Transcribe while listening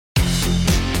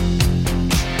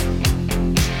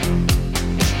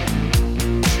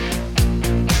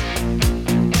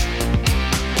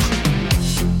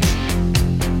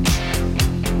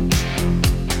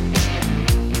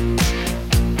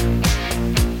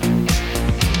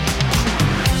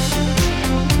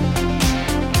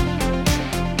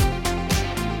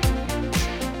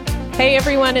Hey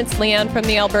everyone, it's Leanne from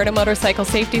the Alberta Motorcycle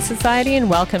Safety Society, and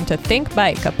welcome to Think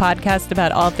Bike, a podcast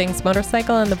about all things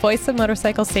motorcycle and the voice of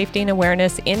motorcycle safety and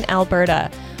awareness in Alberta.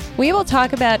 We will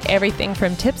talk about everything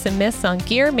from tips and myths on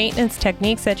gear, maintenance,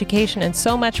 techniques, education, and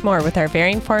so much more with our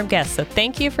very informed guests. So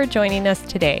thank you for joining us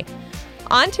today.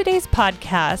 On today's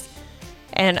podcast,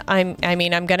 and I'm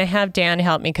going to have Dan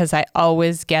help me because I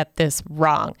always get this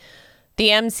wrong. The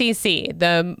MCC,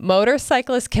 the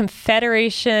Motorcyclist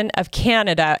Confederation of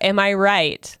Canada. Am I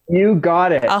right? You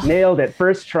got it. Nailed it.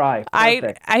 First try.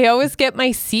 I always get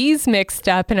my C's mixed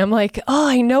up and I'm like, oh,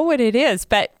 I know what it is.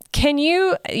 But can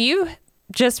you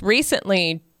just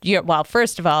recently,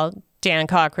 first of all, Dan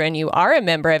Cochran, you are a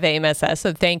member of AMSS,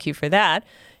 so thank you for that.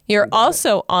 You're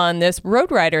also on this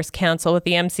Road Riders Council with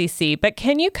the MCC, but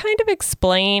can you kind of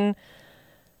explain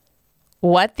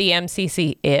what the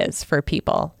MCC is for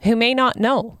people who may not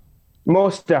know?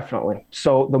 Most definitely.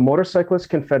 So the Motorcyclist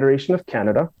Confederation of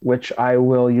Canada, which I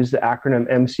will use the acronym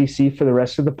MCC for the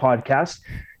rest of the podcast,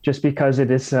 just because it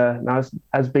is not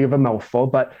as big of a mouthful,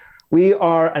 but we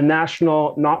are a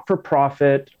national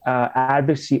not-for-profit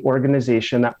advocacy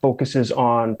organization that focuses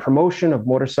on promotion of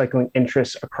motorcycling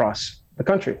interests across the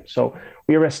country. So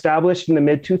we were established in the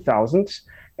mid-2000s,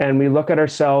 and we look at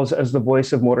ourselves as the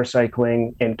voice of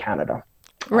motorcycling in Canada.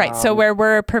 Right. So where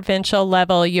we're a provincial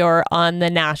level, you're on the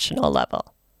national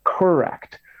level.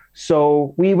 Correct.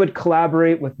 So we would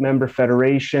collaborate with member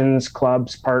federations,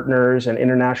 clubs, partners, and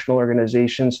international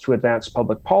organizations to advance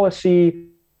public policy,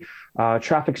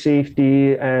 traffic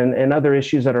safety, and other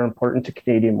issues that are important to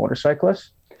Canadian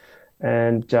motorcyclists.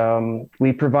 And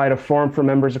we provide a forum for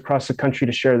members across the country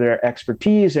to share their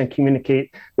expertise and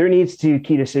communicate their needs to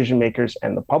key decision makers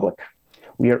and the public.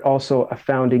 We are also a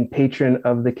founding patron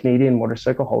of the Canadian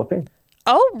Motorcycle Hall of Fame.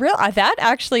 Oh, really? That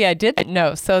actually I didn't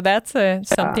know. So that's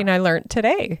something I learned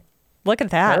today. Look at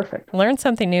that. Perfect. Learn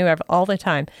something new all the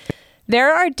time.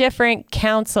 There are different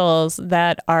councils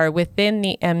that are within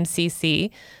the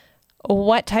MCC.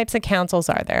 What types of councils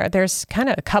are there? There's kind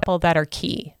of a couple that are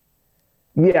key.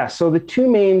 Yeah, so the two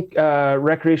main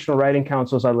recreational riding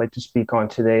councils I'd like to speak on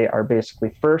today are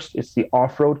basically, first, it's the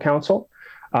Off-Road Council.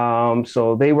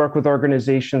 So they work with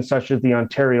organizations such as the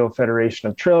Ontario Federation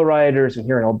of Trail Riders, and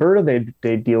here in Alberta,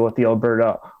 they deal with the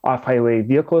Alberta Off-Highway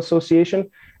Vehicle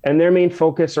Association. And their main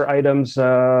focus are items,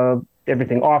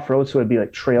 everything off-road, so it'd be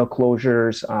like trail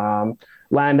closures,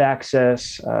 land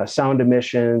access, sound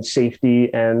emissions, safety,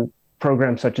 and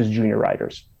programs such as junior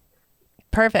riders.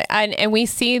 Perfect. And we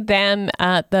see them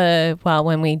at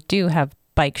when we do have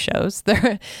bike shows,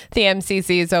 the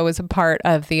MCC is always a part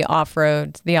of the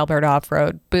Alberta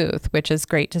Off-Road booth, which is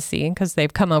great to see because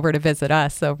they've come over to visit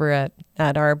us over at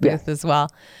our booth as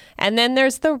well. And then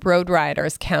there's the Road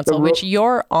Riders Council, which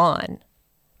you're on.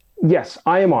 Yes,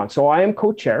 I am on. So I am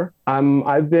co-chair.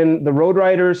 The Road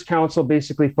Riders Council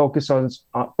basically focuses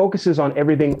on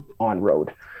everything on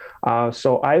road.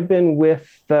 So I've been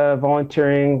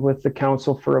volunteering with the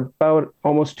council for about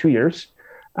almost 2 years.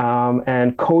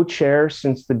 And co-chair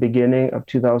since the beginning of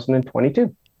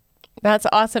 2022. That's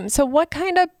awesome. So what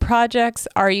kind of projects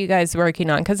are you guys working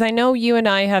on? Because I know you and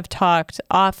I have talked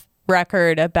off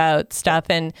record about stuff,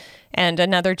 and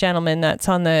another gentleman that's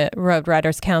on the Road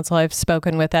Riders Council I've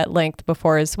spoken with at length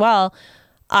before as well.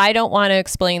 I don't want to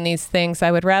explain these things.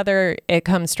 I would rather it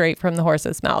come straight from the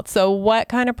horse's mouth. So what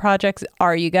kind of projects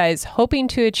are you guys hoping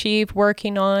to achieve,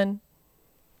 working on?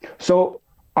 So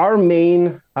our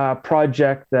main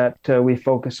project that we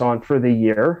focus on for the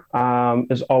year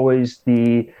is always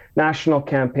the national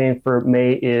campaign for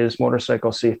May is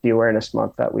Motorcycle Safety Awareness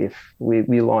Month that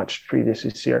we launched previous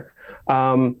this year.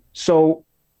 So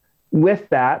with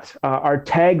that, our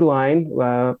tagline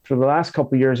for the last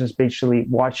couple of years is basically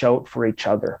watch out for each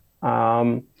other.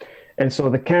 And so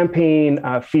the campaign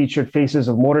featured faces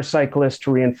of motorcyclists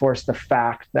to reinforce the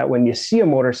fact that when you see a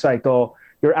motorcycle,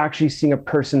 you're actually seeing a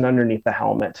person underneath the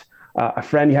helmet, a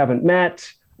friend you haven't met,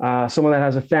 someone that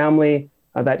has a family,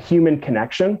 that human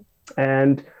connection.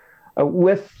 And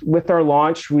with our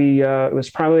launch, it was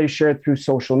primarily shared through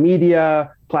social media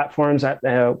platforms,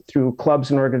 through clubs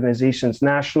and organizations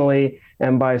nationally,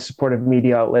 and by supportive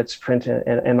media outlets, print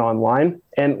and online.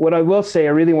 And what I will say, I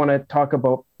really want to talk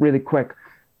about really quick,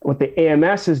 what the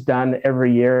AMS has done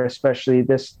every year, especially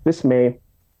this May,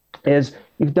 is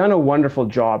you've done a wonderful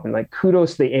job, and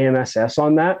kudos to the AMSS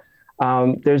on that.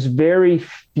 There's very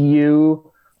few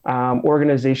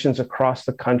organizations across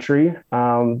the country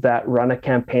that run a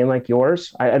campaign like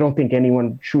yours. I don't think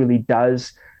anyone truly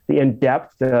does the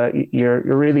in-depth. You're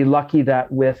really lucky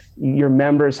that with your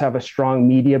members have a strong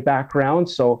media background,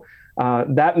 so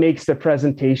that makes the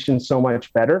presentation so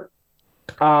much better.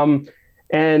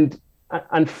 And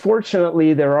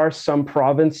unfortunately, there are some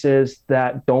provinces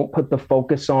that don't put the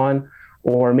focus on,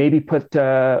 or maybe put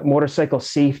motorcycle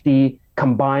safety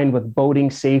combined with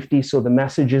boating safety, so the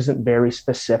message isn't very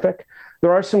specific.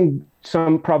 There are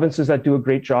some provinces that do a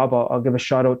great job. I'll give a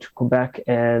shout out to Quebec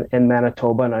and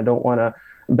Manitoba, and I don't want to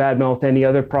badmouth any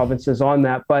other provinces on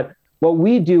that. But what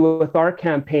we do with our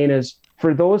campaign is,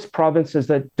 for those provinces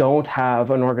that don't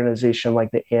have an organization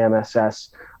like the AMSS,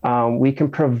 we can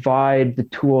provide the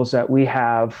tools that we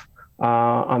have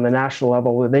on the national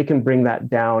level where they can bring that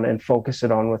down and focus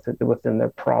it on within their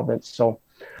province. So,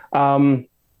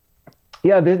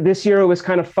 this year it was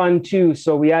kind of fun too.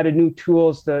 So we added new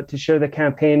tools to share the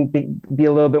campaign, be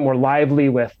a little bit more lively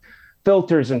with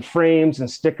filters and frames and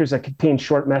stickers that contain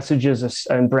short messages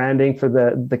and branding for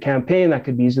the campaign that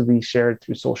could be easily shared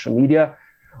through social media.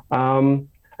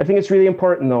 I think it's really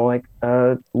important though, like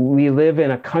we live in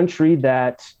a country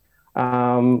that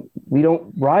we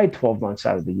don't ride 12 months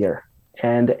out of the year.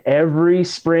 And every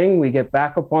spring we get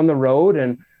back up on the road,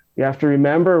 and you have to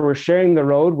remember we're sharing the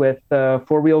road with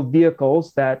four-wheeled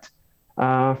vehicles that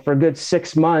for a good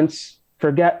 6 months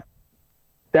forget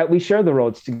that we share the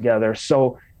roads together.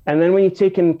 So, and then when you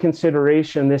take in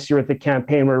consideration this year with the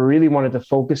campaign, where we really wanted to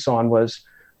focus on was,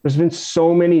 there's been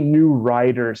so many new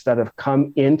riders that have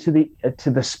come into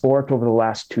the sport over the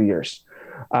last 2 years.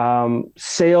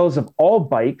 Sales of all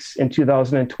bikes in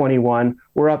 2021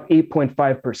 were up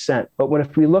 8.5%. But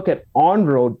if we look at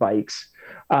on-road bikes,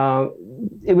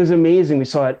 it was amazing. We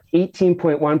saw an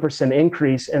 18.1%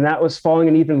 increase, and that was following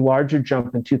an even larger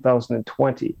jump in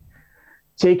 2020.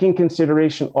 Taking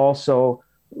consideration also,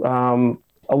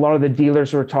 a lot of the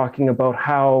dealers were talking about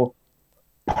how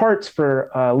parts for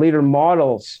later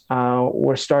models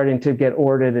were starting to get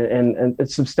ordered in a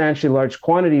substantially large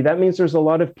quantity. That means there's a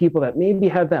lot of people that maybe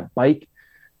had that bike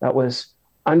that was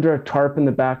under a tarp in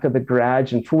the back of the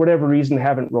garage, and for whatever reason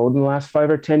haven't rode in the last 5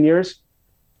 or 10 years.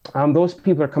 Those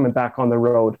people are coming back on the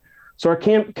road. So our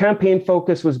campaign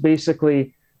focus was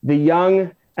basically the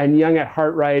young and young at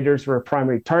heart riders were a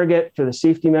primary target for the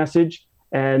safety message,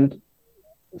 and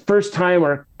first time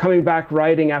or coming back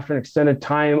riding after an extended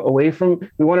time away from,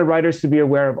 we wanted riders to be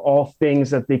aware of all things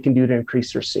that they can do to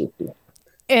increase their safety.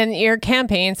 And your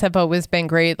campaigns have always been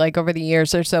great. Like over the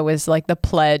years or so is like the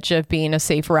pledge of being a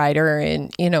safe rider and,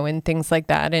 and things like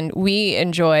that. And we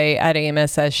enjoy at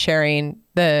AMSS sharing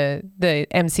the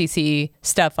MCC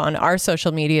stuff on our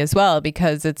social media as well,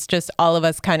 because it's just all of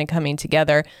us kind of coming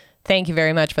together. Thank you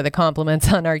very much for the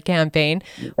compliments on our campaign.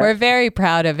 Yes. We're very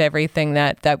proud of everything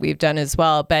that we've done as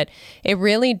well, but it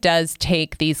really does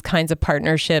take these kinds of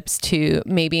partnerships to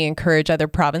maybe encourage other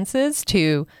provinces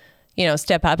to,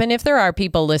 step up. And if there are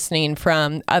people listening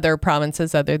from other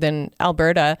provinces other than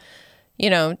Alberta,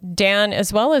 Dan,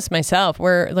 as well as myself,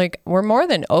 we're more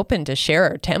than open to share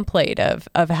our template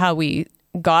of how we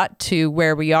got to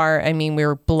where we are. I mean, we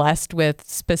were blessed with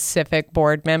specific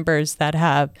board members that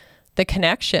have the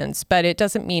connections, but it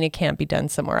doesn't mean it can't be done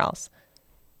somewhere else.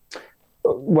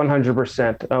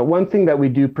 100%. One thing that we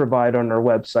do provide on our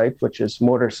website, which is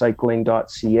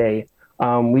motorcycling.ca,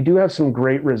 we do have some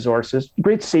great resources,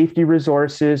 great safety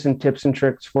resources and tips and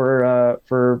tricks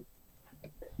for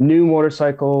new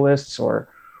motorcyclists or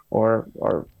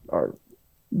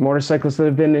motorcyclists that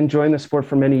have been enjoying the sport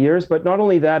for many years. But not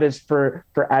only that is for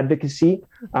advocacy.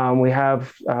 We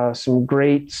have some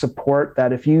great support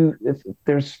that if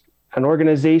there's an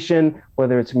organization,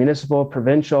 whether it's municipal,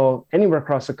 provincial, anywhere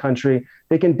across the country,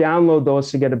 they can download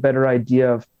those to get a better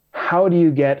idea of how do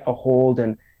you get a hold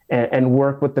and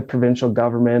work with the provincial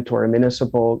government or a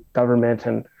municipal government.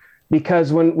 And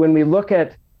because when we look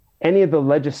at any of the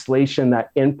legislation that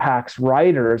impacts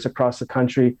riders across the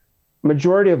country,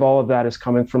 majority of all of that is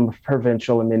coming from the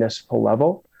provincial and municipal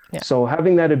level. Yeah. So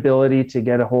having that ability to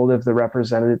get a hold of the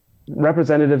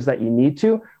representatives that you need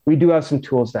to, we do have some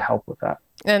tools to help with that.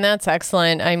 And that's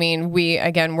excellent. I mean,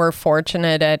 we're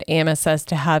fortunate at AMSS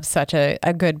to have such a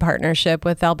good partnership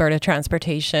with Alberta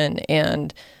Transportation,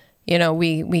 and,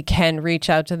 we can reach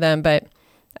out to them. But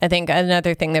I think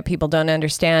another thing that people don't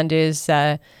understand is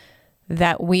that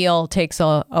wheel takes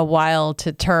a while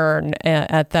to turn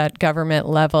at that government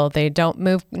level. They don't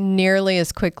move nearly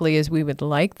as quickly as we would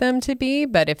like them to be,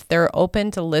 but if they're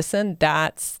open to listen,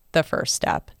 that's the first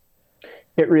step.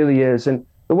 It really is. And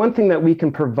the one thing that we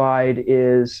can provide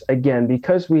is, again,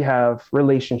 because we have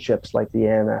relationships like the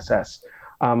AMSS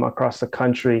across the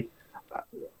country,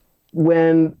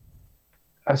 when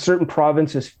a certain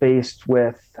province is faced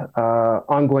with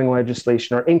ongoing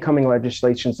legislation or incoming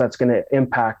legislations that's going to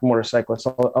impact motorcyclists.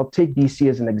 I'll take BC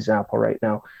as an example right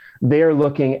now. They're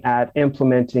looking at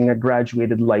implementing a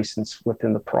graduated license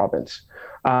within the province.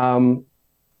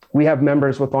 We have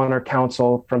members on our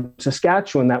council from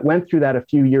Saskatchewan that went through that a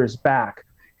few years back.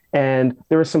 And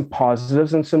there were some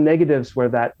positives and some negatives where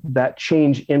that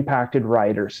change impacted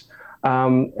riders.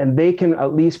 And they can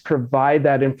at least provide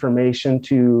that information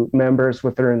to members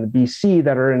that are in the BC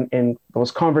that are in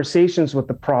those conversations with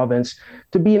the province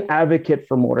to be an advocate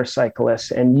for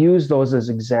motorcyclists and use those as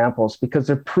examples because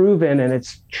they're proven and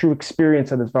it's true experience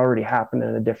that has already happened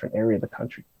in a different area of the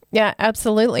country. Yeah,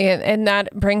 absolutely. And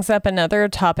that brings up another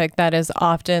topic that is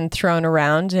often thrown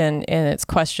around and it's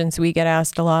questions we get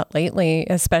asked a lot lately,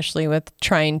 especially with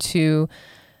trying to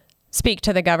speak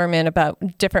to the government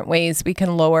about different ways we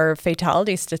can lower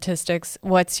fatality statistics.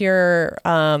 What's your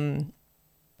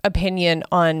opinion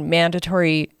on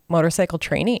mandatory motorcycle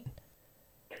training?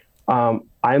 I'm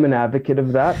an advocate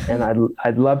of that, and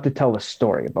I'd love to tell a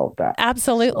story about that.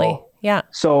 Absolutely. Yeah.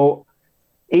 So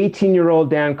 18-year-old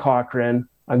Dan Cochran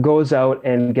goes out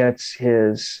and gets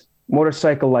his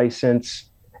motorcycle license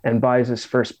and buys his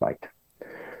first bike.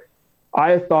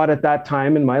 I thought at that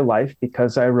time in my life,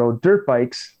 because I rode dirt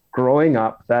bikes growing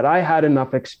up, that I had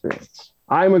enough experience.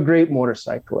 I'm a great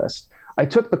motorcyclist. I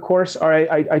took the course, or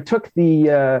I took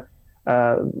the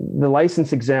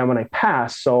license exam and I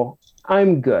passed, so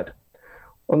I'm good.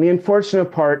 Well, the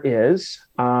unfortunate part is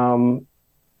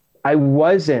I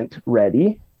wasn't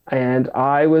ready. And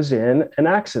I was in an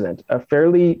accident, a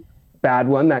fairly bad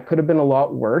one that could have been a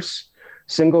lot worse.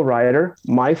 Single rider,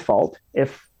 my fault.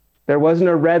 If there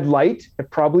wasn't a red light, it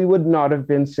probably would not have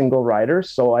been single rider.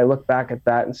 So I look back at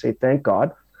that and say, thank God.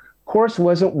 Of course,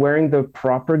 wasn't wearing the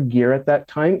proper gear at that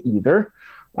time either.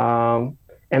 And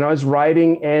I was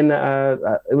riding in,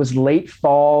 it was late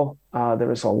fall. There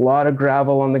was a lot of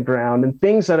gravel on the ground and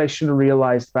things that I should have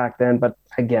realized back then. But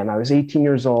again, I was 18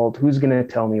 years old. Who's going to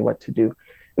tell me what to do?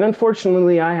 And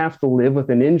unfortunately, I have to live with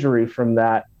an injury from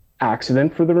that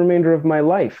accident for the remainder of my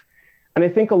life. And I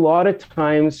think a lot of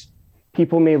times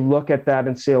people may look at that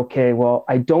and say, okay, well,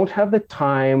 I don't have the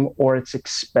time or it's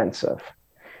expensive.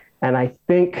 And I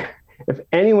think if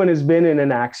anyone has been in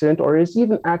an accident or has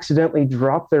even accidentally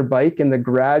dropped their bike in the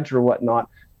garage or whatnot,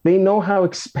 they know how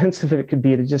expensive it could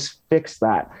be to just fix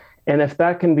that. And if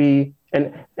that can be,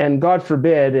 and God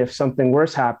forbid, if something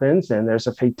worse happens and there's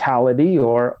a fatality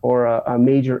or a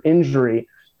major injury,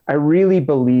 I really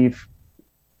believe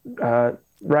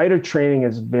rider training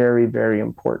is very, very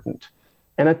important.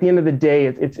 And at the end of the day,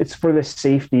 it's for the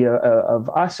safety of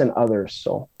us and others.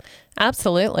 So,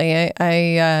 absolutely,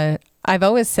 I've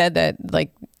always said that,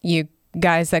 like, you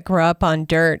guys that grew up on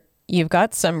dirt, you've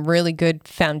got some really good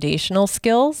foundational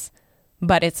skills,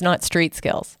 but it's not street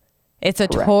skills. It's a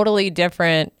Correct. Totally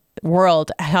different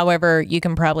world. However, you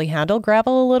can probably handle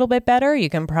gravel a little bit better. You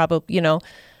can probably,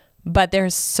 but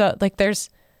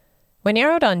when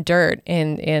you're out on dirt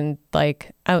in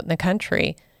like out in the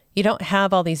country, you don't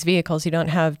have all these vehicles. You don't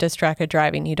have distracted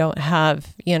driving. You don't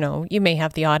have, you may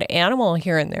have the odd animal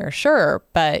here and there, sure,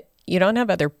 but you don't have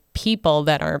other people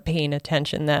that aren't paying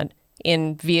attention that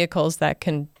in vehicles that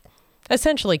can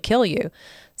essentially kill you.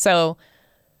 So,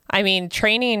 I mean,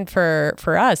 training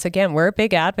for us, again, we're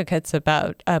big advocates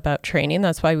about training.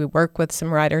 That's why we work with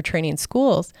some rider training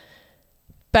schools.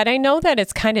 But I know that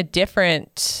it's kind of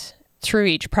different through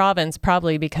each province,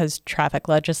 probably because traffic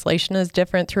legislation is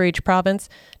different through each province.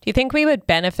 Do you think we would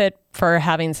benefit for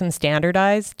having some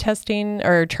standardized testing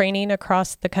or training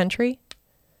across the country?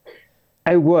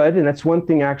 I would, and that's one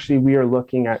thing actually we are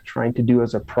looking at trying to do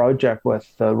as a project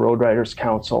with the Road Riders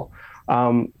Council.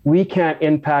 We can't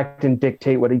impact and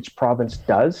dictate what each province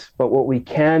does, but what we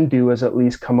can do is at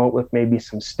least come out with maybe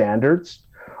some standards,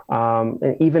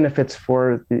 and even if it's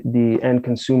for the end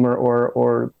consumer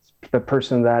or the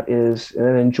person that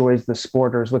enjoys the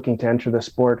sport or is looking to enter the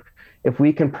sport, if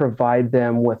we can provide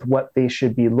them with what they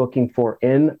should be looking for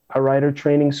in a rider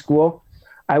training school.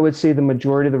 I would say the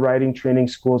majority of the riding training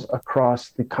schools across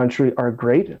the country are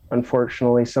great.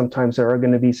 Unfortunately, sometimes there are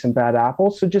going to be some bad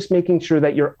apples. So just making sure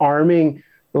that you're arming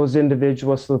those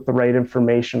individuals with the right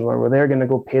information where they're going to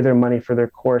go pay their money for their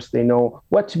course. They know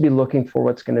what to be looking for,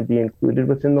 what's going to be included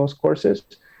within those courses.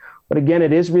 But again,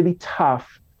 it is really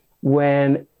tough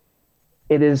when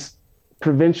it is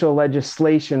provincial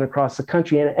legislation across the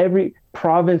country, and every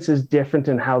province is different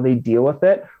in how they deal with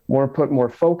it, put more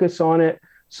focus on it.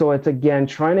 So it's, again,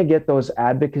 trying to get those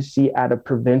advocacy at a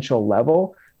provincial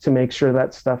level to make sure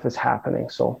that stuff is happening.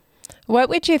 So what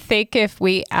would you think if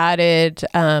we added,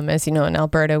 as you know, in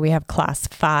Alberta, we have Class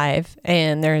 5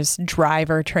 and there's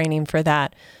driver training for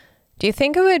that. Do you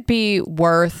think it would be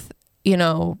worth,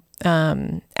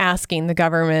 asking the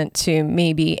government to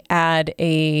maybe add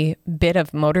a bit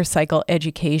of motorcycle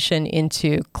education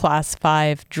into Class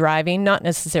 5 driving, not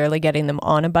necessarily getting them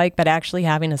on a bike, but actually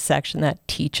having a section that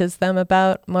teaches them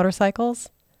about motorcycles?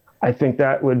 I think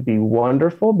that would be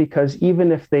wonderful, because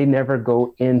even if they never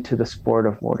go into the sport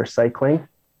of motorcycling,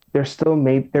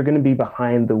 they're going to be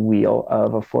behind the wheel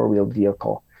of a four-wheeled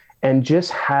vehicle. And just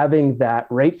having that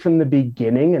right from the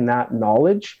beginning and that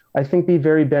knowledge, I think be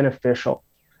very beneficial.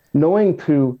 Knowing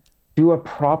to do a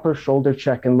proper shoulder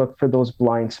check and look for those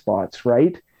blind spots,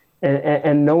 right?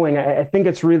 And knowing, I think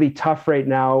it's really tough right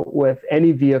now with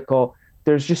any vehicle.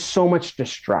 There's just so much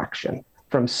distraction,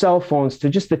 from cell phones to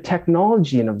just the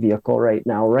technology in a vehicle right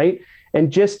now, right?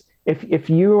 And just if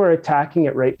you are attacking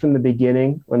it right from the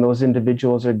beginning, when those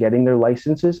individuals are getting their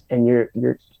licenses, and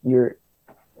you're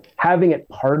having it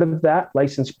part of that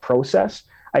license process,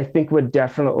 I think would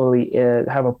definitely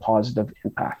have a positive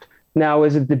impact. Now,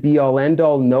 is it the be all end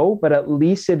all? No, but at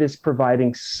least it is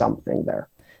providing something there.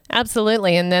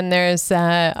 Absolutely. And then there's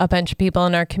a bunch of people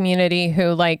in our community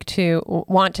who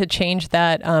want to change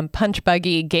that punch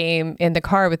buggy game in the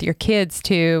car with your kids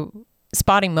to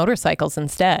spotting motorcycles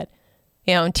instead,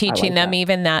 and teaching them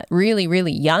even that really,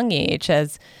 really young age,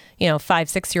 as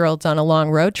 5-6-year-olds on a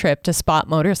long road trip, to spot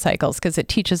motorcycles, because it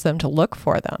teaches them to look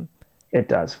for them. It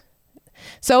does.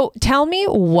 So tell me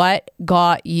what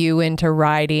got you into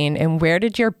riding, and where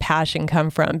did your passion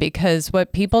come from? Because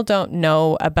what people don't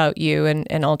know about you,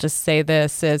 and I'll just say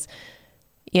this, is,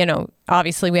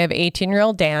 obviously we have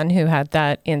 18-year-old Dan who had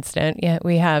that incident. Yeah,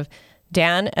 we have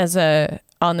Dan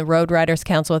on the Road Riders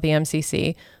Council at the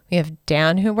MCC. We have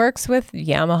Dan who works with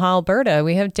Yamaha Alberta.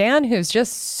 We have Dan who's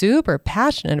just super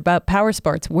passionate about power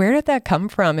sports. Where did that come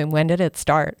from, and when did it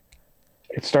start?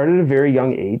 It started at a very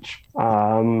young age.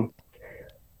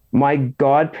 My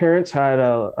godparents had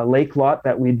a lake lot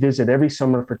that we'd visit every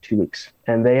summer for 2 weeks,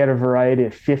 and they had a variety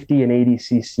of 50 and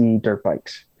 80cc dirt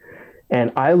bikes.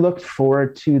 And I looked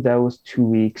forward to those 2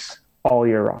 weeks all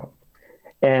year round.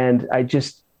 And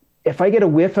if I get a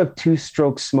whiff of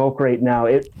two-stroke smoke right now,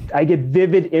 I get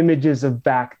vivid images of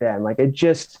back then.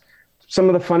 Some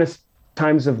of the funnest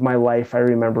times of my life I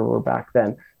remember were back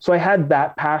then. So I had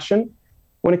that passion.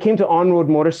 When it came to on-road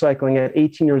motorcycling at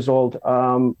 18 years old,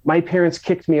 my parents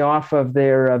kicked me off of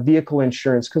their vehicle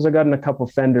insurance because I got in a couple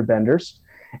fender benders,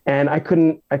 and I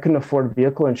couldn't afford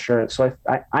vehicle insurance. So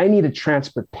I needed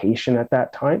transportation at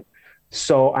that time.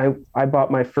 So I bought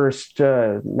my first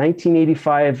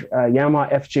 1985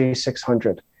 Yamaha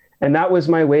FJ600, and that was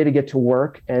my way to get to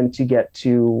work and to get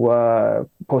to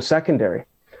post-secondary.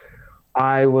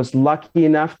 I was lucky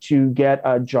enough to get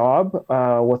a job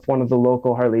with one of the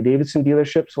local Harley-Davidson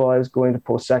dealerships while I was going to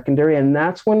post-secondary, and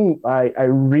that's when I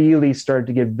really started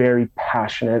to get very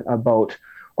passionate about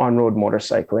on-road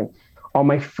motorcycling. All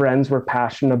my friends were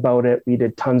passionate about it. We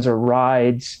did tons of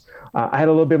rides. I had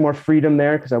a little bit more freedom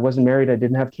there because I wasn't married. I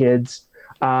didn't have kids.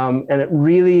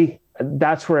 And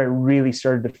that's where I really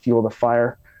started to fuel the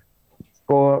fire.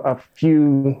 Go a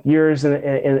few years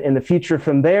in the future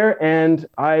from there, and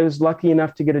I was lucky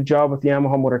enough to get a job with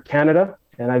Yamaha Motor Canada,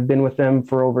 and I've been with them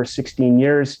for over 16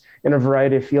 years in a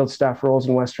variety of field staff roles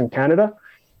in Western Canada.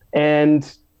 And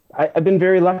I've been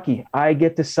very lucky. I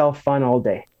get to sell fun all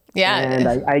day. Yeah. And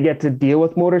I get to deal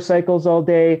with motorcycles all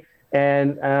day.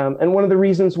 And one of the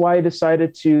reasons why I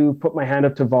decided to put my hand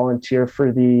up to volunteer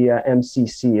for the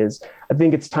MCC is I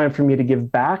think it's time for me to give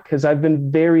back, because I've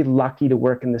been very lucky to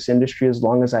work in this industry as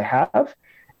long as I have,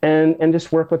 and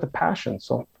just work with a passion.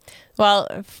 So, well,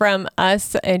 from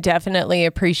us, I definitely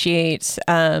appreciate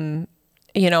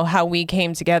how we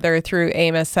came together through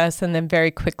AMSS, and then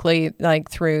very quickly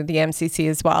through the MCC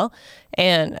as well.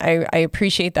 And I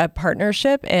appreciate that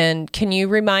partnership. And can you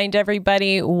remind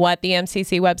everybody what the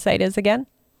MCC website is again?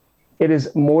 It is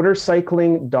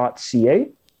motorcycling.ca.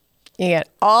 You get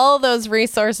all those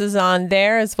resources on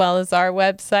there, as well as our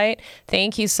website.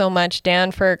 Thank you so much,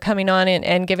 Dan, for coming on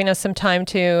and giving us some time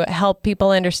to help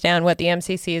people understand what the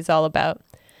MCC is all about.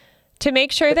 To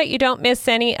make sure that you don't miss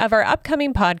any of our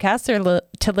upcoming podcasts or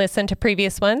to listen to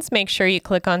previous ones, make sure you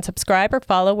click on subscribe or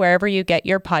follow wherever you get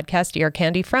your podcast ear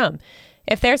candy from.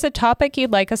 If there's a topic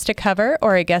you'd like us to cover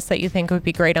or a guest that you think would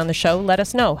be great on the show, let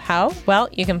us know. How? Well,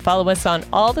 you can follow us on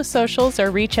all the socials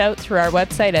or reach out through our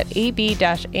website at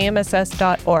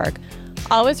ab-amss.org.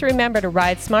 Always remember to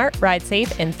ride smart, ride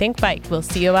safe, and think bike. We'll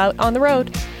see you out on the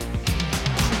road.